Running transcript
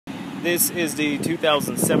This is the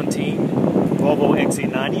 2017 Volvo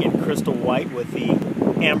XC90 in crystal white with the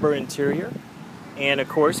amber interior. And of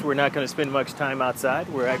course, we're not going to spend much time outside.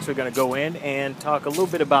 We're actually going to go in and talk a little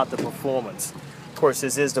bit about the performance. Of course,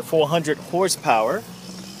 this is the 400 horsepower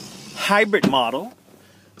hybrid model.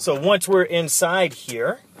 So once we're inside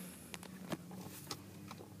here,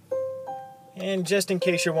 and just in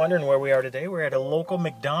case you're wondering where we are today, we're at a local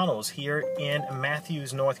McDonald's here in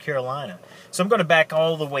Matthews, North Carolina. So I'm going to back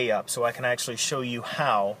all the way up so I can actually show you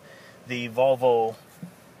how the Volvo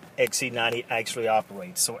XC90 actually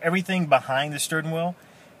operates. So everything behind the steering wheel,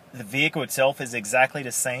 the vehicle itself is exactly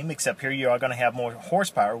the same, except here you are going to have more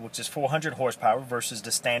horsepower, which is 400 horsepower versus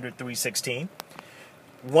the standard 316.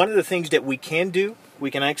 One of the things that we can do,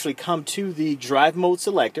 we can actually come to the drive mode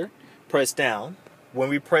selector, press down. When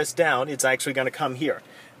we press down, it's actually going to come here.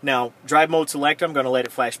 Now, drive mode selector, I'm going to let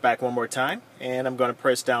it flash back one more time, and I'm going to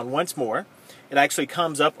press down once more. It actually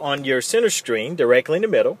comes up on your center screen, directly in the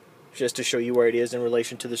middle, just to show you where it is in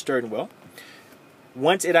relation to the steering wheel.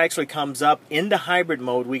 Once it actually comes up in the hybrid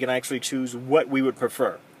mode, we can actually choose what we would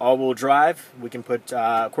prefer. All-wheel drive, we can put,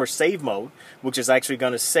 of course, save mode, which is actually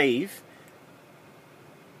going to save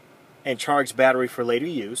and charge battery for later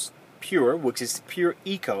use. Pure, which is pure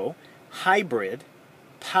eco. Hybrid,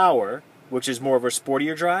 power, which is more of a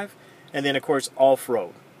sportier drive, and then of course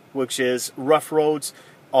off-road, which is rough roads,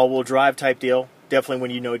 all-wheel drive type deal. Definitely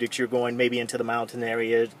when you know that you're going maybe into the mountain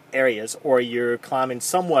areas, or you're climbing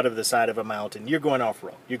somewhat of the side of a mountain. You're going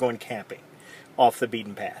off-road. You're going camping off the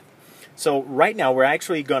beaten path. So right now we're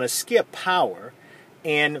actually going to skip power,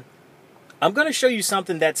 and I'm going to show you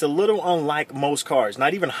something that's a little unlike most cars,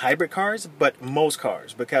 not even hybrid cars, but most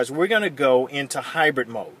cars, because we're going to go into hybrid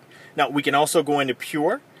mode. Now, we can also go into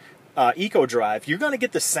pure eco drive. You're going to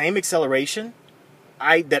get the same acceleration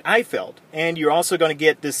that I felt, and you're also going to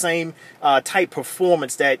get the same type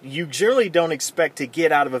performance that you generally don't expect to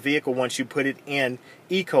get out of a vehicle once you put it in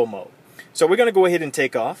eco mode. So we're going to go ahead and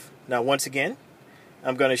take off. Now, once again,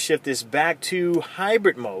 I'm going to shift this back to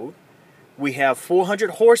hybrid mode. We have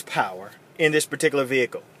 400 horsepower in this particular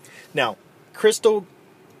vehicle. Now, crystal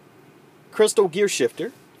gear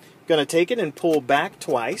shifter. Going to take it and pull back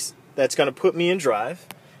twice. That's going to put me in drive.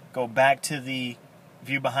 Go back to the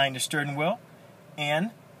view behind the steering wheel.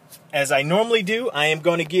 And as I normally do, I am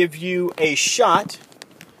going to give you a shot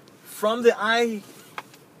from the eye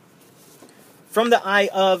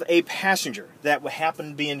of a passenger that would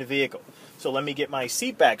happen to be in the vehicle. So let me get my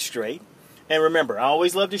seat back straight. And remember, I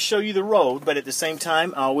always love to show you the road, but at the same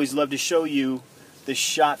time, I always love to show you the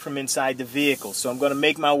shot from inside the vehicle. So I'm going to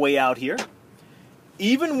make my way out here.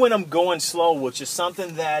 Even when I'm going slow, which is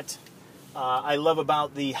something that I love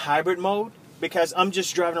about the hybrid mode, because I'm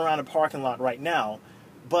just driving around a parking lot right now,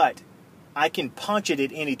 but I can punch it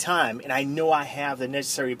at any time, and I know I have the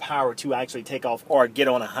necessary power to actually take off or get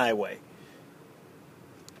on a highway.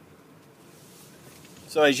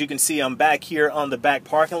 So as you can see, I'm back here on the back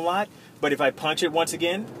parking lot, but if I punch it once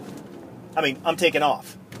again, I'm taking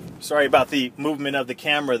off. Sorry about the movement of the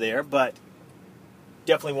camera there, but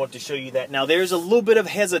definitely want to show you that. Now, there's a little bit of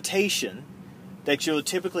hesitation that you'll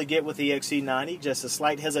typically get with the XC90, just a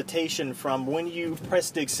slight hesitation from when you press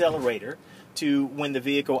the accelerator to when the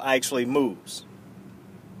vehicle actually moves.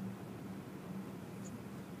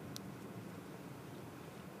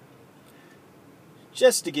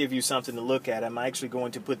 Just to give you something to look at, I'm actually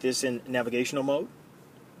going to put this in navigational mode.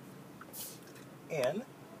 And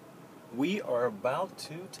we are about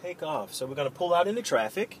to take off. So we're going to pull out into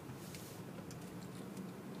traffic.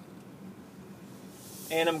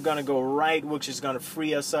 And I'm going to go right, which is going to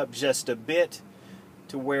free us up just a bit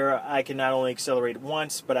to where I can not only accelerate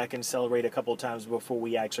once, but I can accelerate a couple of times before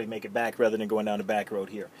we actually make it back rather than going down the back road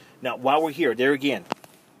here. Now, while we're here, there again,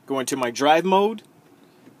 go into my drive mode,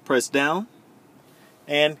 press down,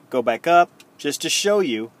 and go back up just to show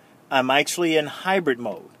you I'm actually in hybrid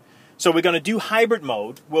mode. So we're going to do hybrid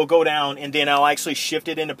mode. We'll go down, and then I'll actually shift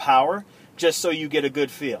it into power just so you get a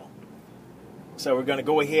good feel. So we're going to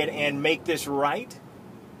go ahead and make this right.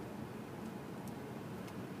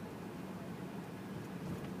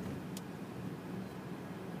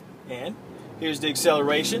 And here's the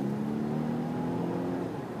acceleration.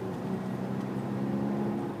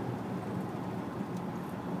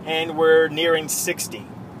 And we're nearing 60.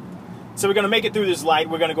 So we're going to make it through this light.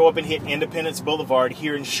 We're going to go up and hit Independence Boulevard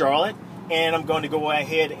here in Charlotte. And I'm going to go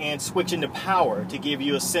ahead and switch into power to give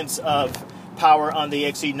you a sense of power on the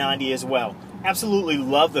XC90 as well. Absolutely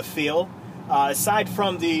love the feel. Aside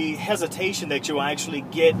from the hesitation that you'll actually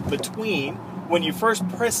get between when you first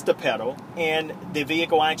press the pedal and the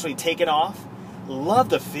vehicle actually taking off, love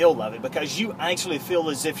the feel of it because you actually feel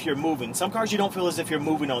as if you're moving. Some cars you don't feel as if you're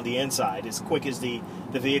moving on the inside as quick as the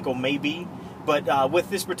vehicle may be, but with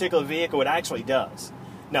this particular vehicle it actually does.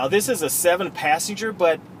 Now this is a 7-passenger,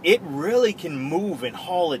 but it really can move and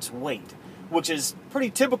haul its weight, which is pretty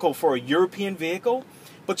typical for a European vehicle,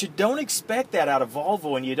 but you don't expect that out of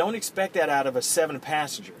Volvo, and you don't expect that out of a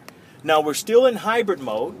 7-passenger. Now we're still in hybrid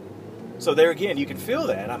mode, so there again you can feel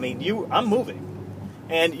that. I mean, I'm moving.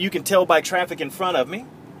 And you can tell by traffic in front of me,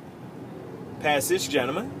 past this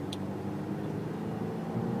gentleman.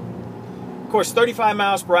 Of course, 35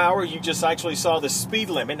 miles per hour, you just actually saw the speed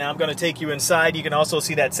limit. Now I'm going to take you inside. You can also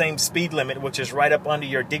see that same speed limit, which is right up under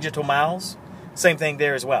your digital miles. Same thing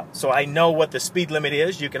there as well. So I know what the speed limit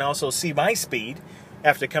is. You can also see my speed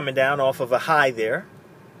after coming down off of a high there.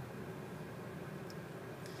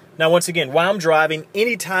 Now, once again, while I'm driving,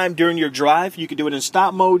 anytime during your drive, you can do it in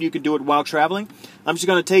stop mode, you can do it while traveling. I'm just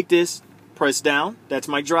going to take this, press down. That's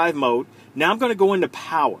my drive mode. Now I'm going to go into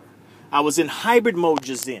power. I was in hybrid mode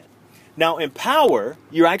just then. Now, in power,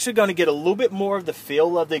 you're actually going to get a little bit more of the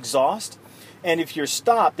feel of the exhaust. And if you're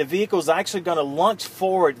stopped, the vehicle's actually going to launch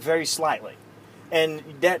forward very slightly. And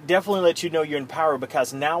that definitely lets you know you're in power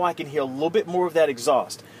because now I can hear a little bit more of that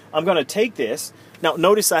exhaust. I'm going to take this. Now,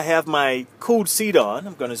 notice I have my cooled seat on.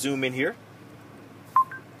 I'm going to zoom in here.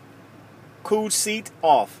 Cooled seat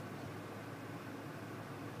off.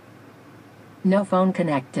 No phone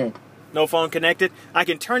connected. No phone connected. I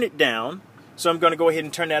can turn it down. So I'm going to go ahead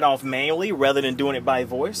and turn that off manually rather than doing it by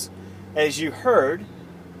voice. As you heard,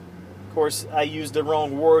 of course, I used the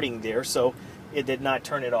wrong wording there, so it did not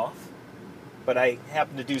turn it off. But I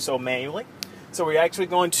happened to do so manually. So we're actually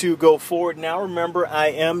going to go forward now. Remember, I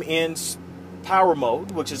am in power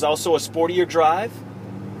mode, which is also a sportier drive.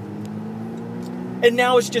 And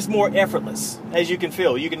now it's just more effortless, as you can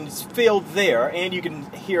feel. You can feel there, and you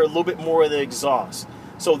can hear a little bit more of the exhaust.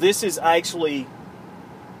 So this is actually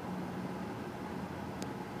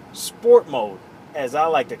sport mode, as I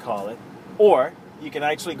like to call it. Or you can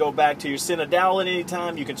actually go back to your center dial at any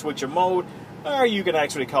time. You can switch your mode, or you can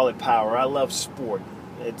actually call it power. I love sport.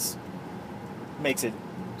 It makes it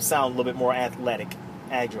sound a little bit more athletic,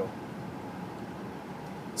 agile.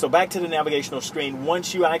 So back to the navigational screen.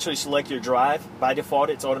 Once you actually select your drive, by default,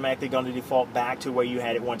 it's automatically going to default back to where you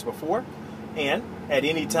had it once before. And at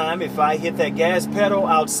any time, if I hit that gas pedal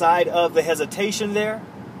outside of the hesitation there,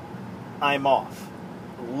 I'm off.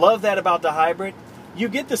 Love that about the hybrid. You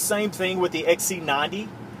get the same thing with the XC90.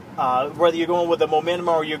 Whether you're going with a Momentum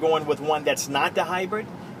or you're going with one that's not the hybrid,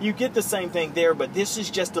 you get the same thing there, but this is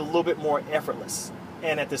just a little bit more effortless.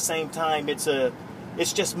 And at the same time,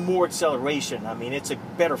 it's just more acceleration. I mean, it's a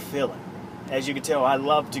better feeling. As you can tell, I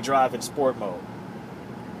love to drive in sport mode.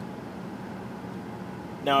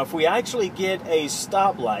 Now, if we actually get a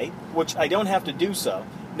stoplight, which I don't have to do so,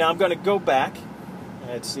 now I'm going to go back.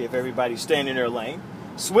 Let's see if everybody's staying in their lane.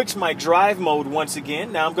 Switch my drive mode once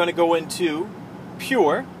again. Now I'm going to go into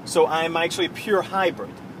pure, so I'm actually pure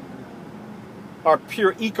hybrid. Or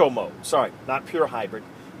pure eco mode. Sorry, not pure hybrid.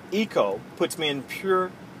 Eco puts me in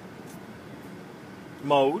pure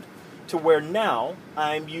mode to where now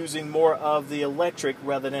I'm using more of the electric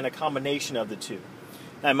rather than a combination of the two.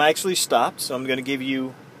 I'm actually stopped, so I'm going to give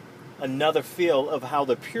you another feel of how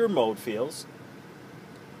the pure mode feels.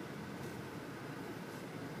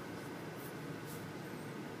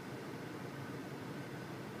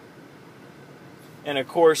 And of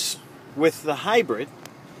course, with the hybrid,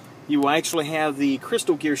 you actually have the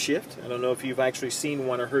crystal gear shift. I don't know if you've actually seen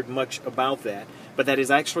one or heard much about that, but that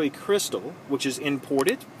is actually crystal, which is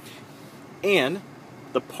imported. And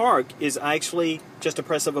the park is actually just a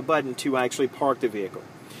press of a button to actually park the vehicle.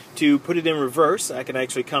 To put it in reverse, I can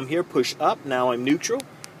actually come here, push up. Now I'm neutral,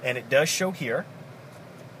 and it does show here.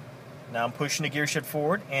 Now I'm pushing the gear shift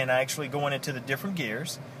forward and actually going into the different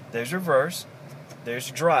gears. There's reverse,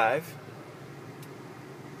 there's drive.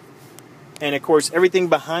 And of course, everything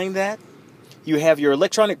behind that, you have your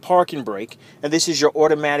electronic parking brake, and this is your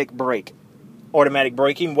automatic brake. Automatic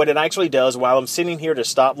braking, what it actually does, while I'm sitting here at a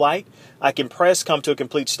stoplight, I can press, come to a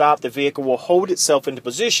complete stop. The vehicle will hold itself into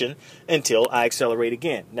position until I accelerate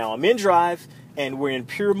again. Now I'm in drive, and we're in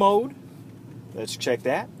pure mode. Let's check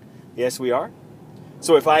that. Yes, we are.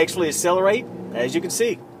 So if I actually accelerate, as you can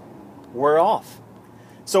see, we're off.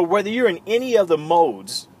 So whether you're in any of the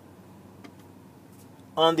modes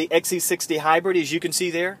on the XC60 hybrid, as you can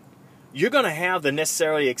see there, you're going to have the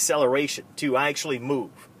necessary acceleration to actually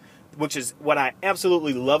move, which is what I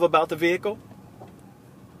absolutely love about the vehicle.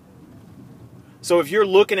 So if you're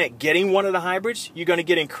looking at getting one of the hybrids, you're going to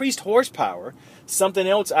get increased horsepower. Something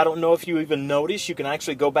else, I don't know if you even noticed, you can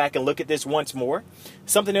actually go back and look at this once more.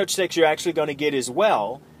 Something else that you're actually going to get as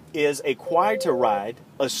well is a quieter ride,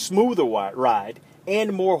 a smoother ride,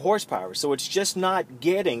 and more horsepower. So it's just not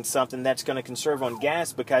getting something that's going to conserve on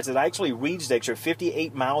gas, because it actually reads the extra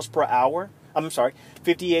 58 miles per hour.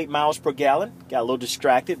 58 miles per gallon. Got a little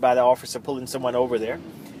distracted by the officer pulling someone over there.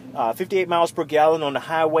 58 miles per gallon on the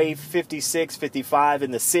highway, 56, 55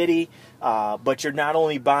 in the city. But you're not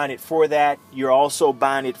only buying it for that, you're also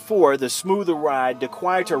buying it for the smoother ride, the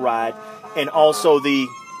quieter ride, and also the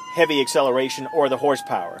heavy acceleration or the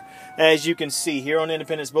horsepower. As you can see here on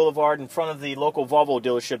Independence Boulevard in front of the local Volvo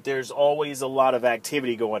dealership, there's always a lot of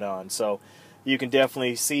activity going on. So you can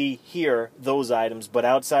definitely see, hear those items. But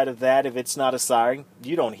outside of that, if it's not a siren,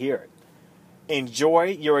 you don't hear it. Enjoy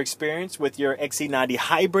your experience with your XC90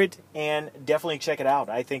 hybrid and definitely check it out.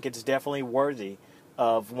 I think it's definitely worthy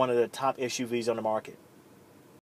of one of the top SUVs on the market.